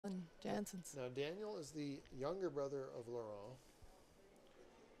Jansen's. Now, Daniel is the younger brother of Laurent,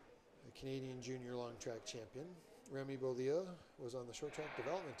 the Canadian junior long track champion. Remi Beaulieu was on the short track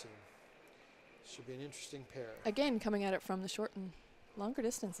development team. Should be an interesting pair. Again, coming at it from the short and longer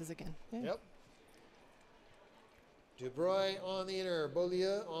distances again. Yeah. Yep. Dubreuil on the inner,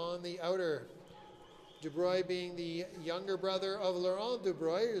 Beaulieu on the outer. Dubreuil being the younger brother of Laurent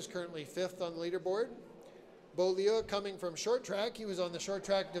Dubreuil, who's currently 5th on the leaderboard. Beaulieu coming from short track. He was on the short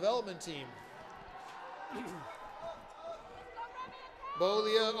track development team.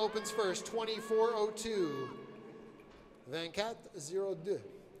 Beaulieu opens first, 24:02. 24:02.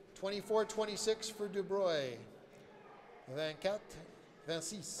 24:26 for Dubreuil.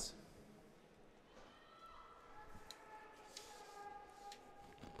 24:26.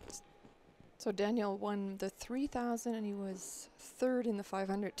 So Daniel won the 3,000 and he was 3rd in the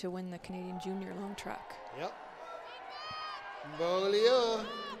 500 to win the Canadian junior long track. Yep. Beaulieu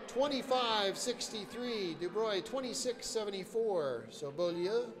 25:63. Dubreuil 26:74. So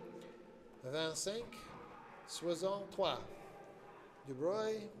Beaulieu 25:63.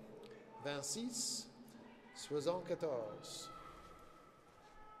 Dubreuil 26:74.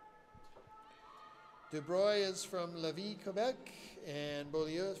 Dubreuil is from Lévis, Quebec, and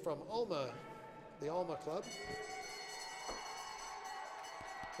Beaulieu is from Alma, the Alma Club.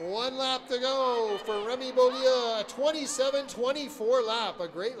 1 lap to go for Remi Beaulieu, a 27:24 lap, a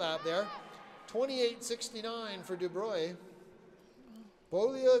great lap there. 28:69 for Dubreuil.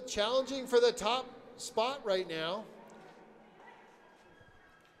 Beaulieu challenging for the top spot right now.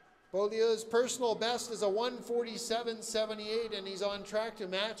 Beaulieu's personal best is a 1:47.78, and he's on track to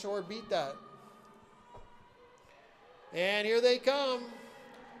match or beat that. And here they come.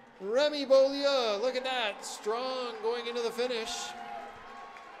 Remi Beaulieu, look at that, strong going into the finish.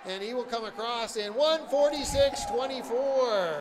 And he will come across in 1:46.24.